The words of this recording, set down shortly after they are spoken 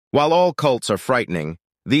While all cults are frightening,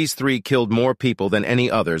 these three killed more people than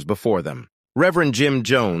any others before them. Reverend Jim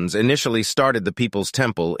Jones initially started the People's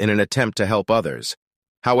Temple in an attempt to help others.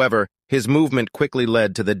 However, his movement quickly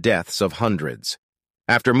led to the deaths of hundreds.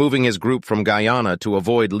 After moving his group from Guyana to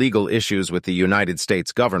avoid legal issues with the United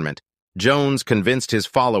States government, Jones convinced his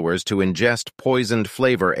followers to ingest poisoned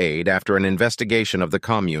flavor aid after an investigation of the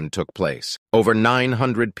commune took place. Over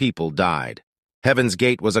 900 people died. Heaven's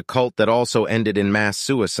Gate was a cult that also ended in mass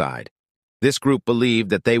suicide. This group believed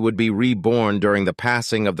that they would be reborn during the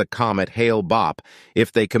passing of the comet Hale-Bopp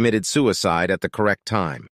if they committed suicide at the correct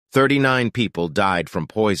time. 39 people died from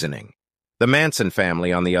poisoning. The Manson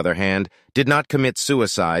family, on the other hand, did not commit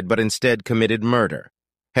suicide but instead committed murder,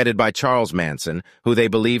 headed by Charles Manson, who they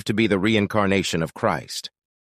believed to be the reincarnation of Christ.